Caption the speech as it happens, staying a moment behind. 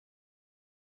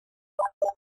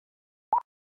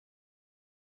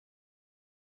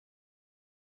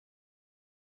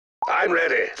I'm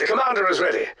ready. The commander is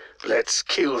ready. Let's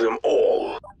kill them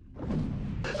all.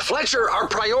 Fletcher, our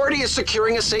priority is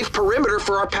securing a safe perimeter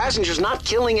for our passengers, not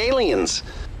killing aliens.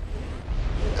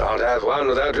 Can't have one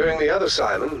without doing the other,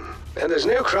 Simon. And there's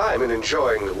no crime in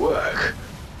enjoying the work.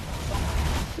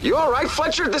 You all right,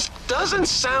 Fletcher? This doesn't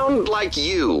sound like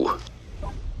you.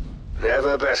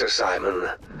 Never better, Simon.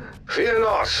 Fear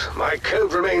not, my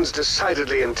code remains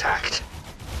decidedly intact.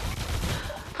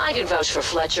 I can vouch for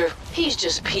Fletcher. He's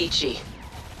just peachy.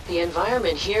 The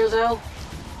environment here, though,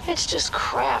 it's just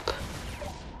crap.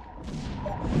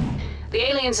 The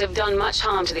aliens have done much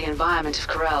harm to the environment of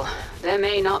Corel. There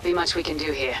may not be much we can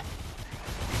do here.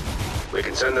 We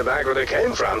can send them back where they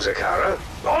came from, Zakara.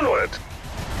 Onward!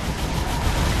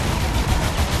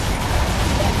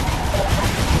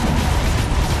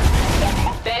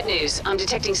 Bad news. I'm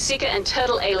detecting Seeker and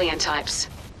Turtle alien types.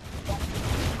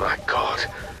 My God,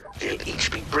 they'll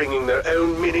each be bringing their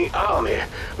own mini-army.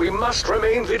 We must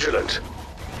remain vigilant.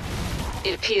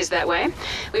 It appears that way.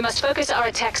 We must focus our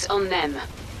attacks on them.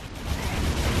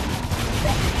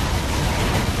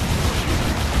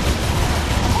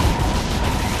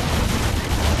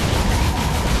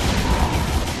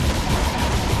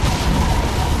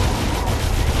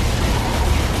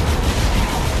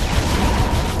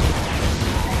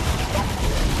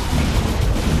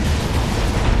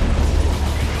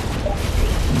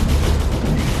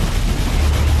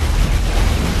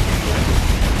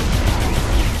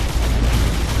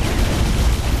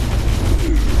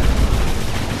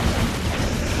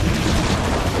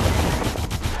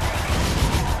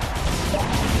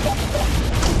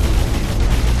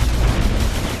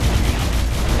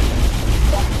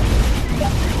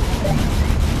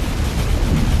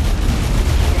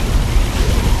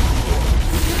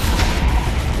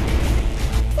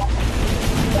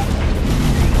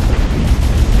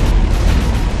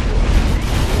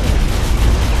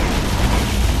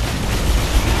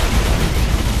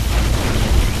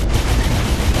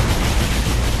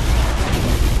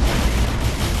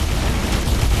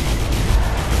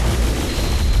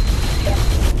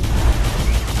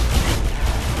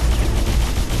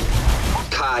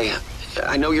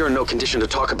 I know you're in no condition to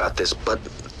talk about this, but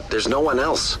there's no one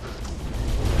else.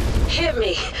 Hit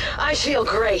me. I feel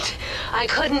great. I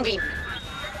couldn't be...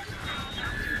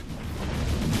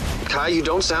 Kai, you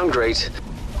don't sound great.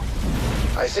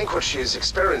 I think what she is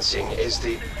experiencing is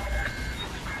the...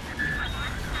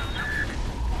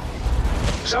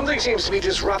 Something seems to be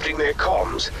disrupting their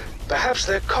comms. Perhaps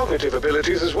their cognitive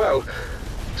abilities as well.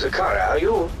 Zakara, are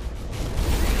you?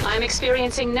 I'm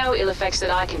experiencing no ill effects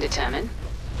that I can determine.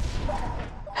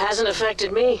 Hasn't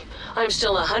affected me. I'm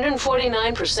still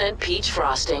 149% peach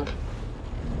frosting.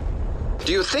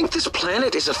 Do you think this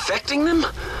planet is affecting them?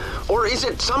 Or is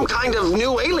it some kind of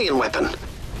new alien weapon?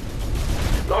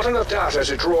 Not enough data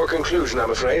to draw a conclusion, I'm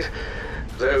afraid.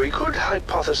 Though we could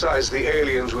hypothesize the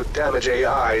aliens would damage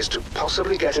AIs to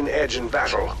possibly get an edge in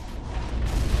battle.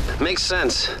 Makes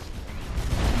sense.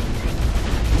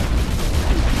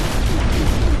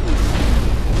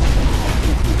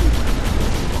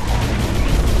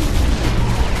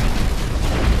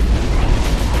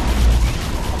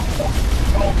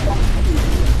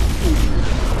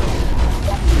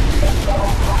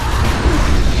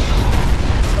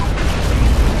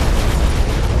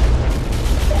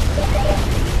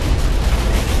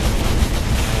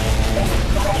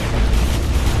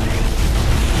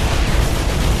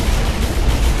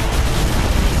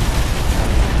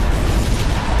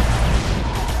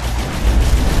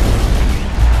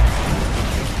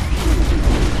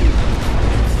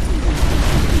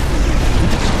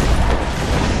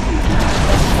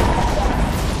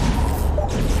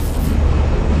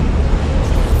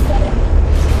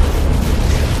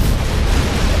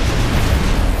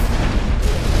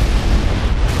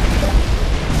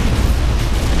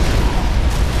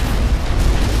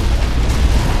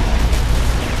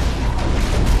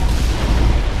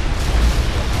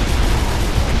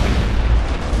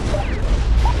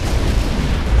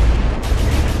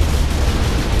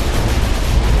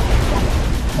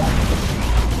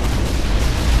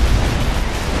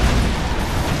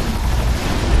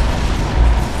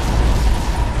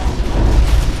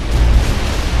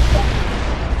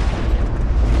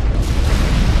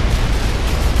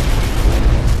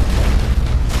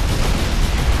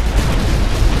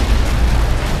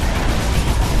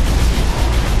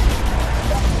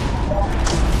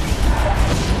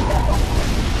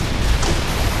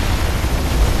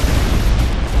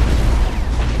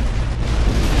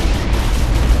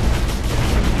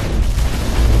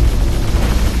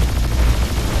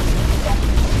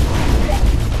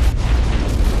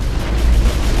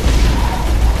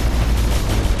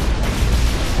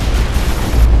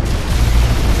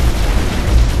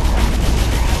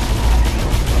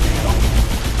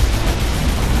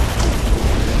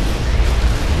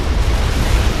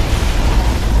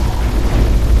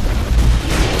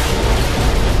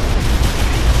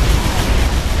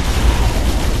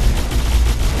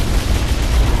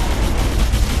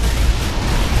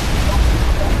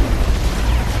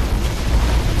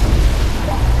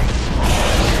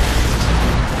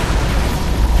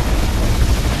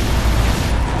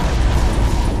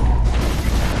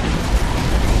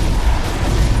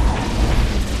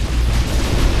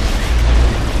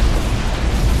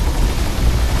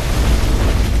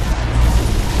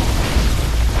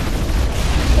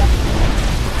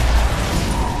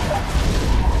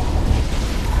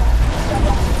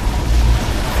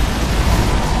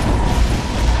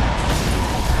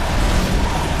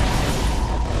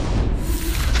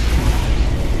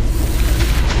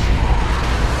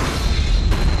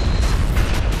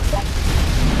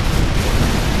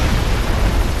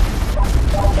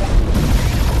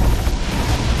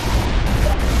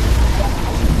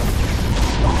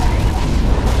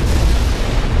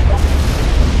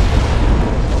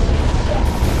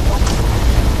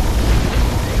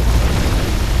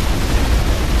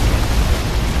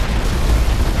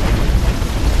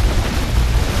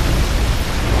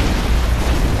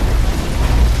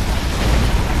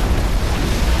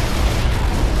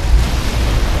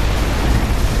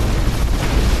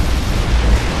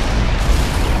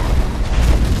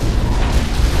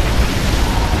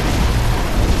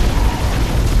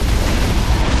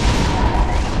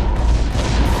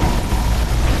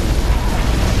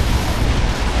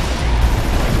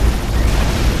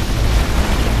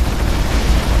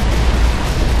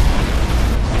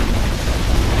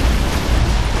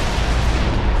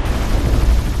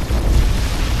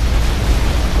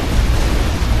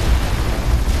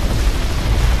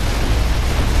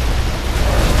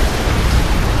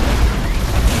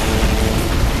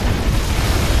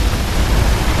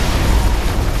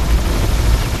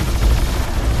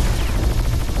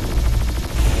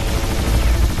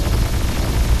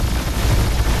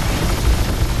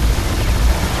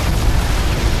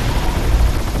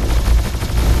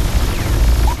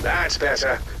 That's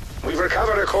better. We've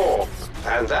recovered a core.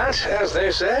 And that, as they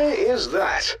say, is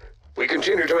that. We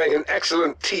continue to make an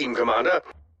excellent team, Commander.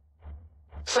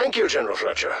 Thank you, General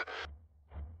Fletcher.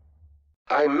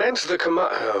 I meant the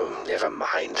Oh, never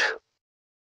mind.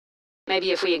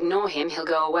 Maybe if we ignore him, he'll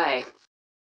go away.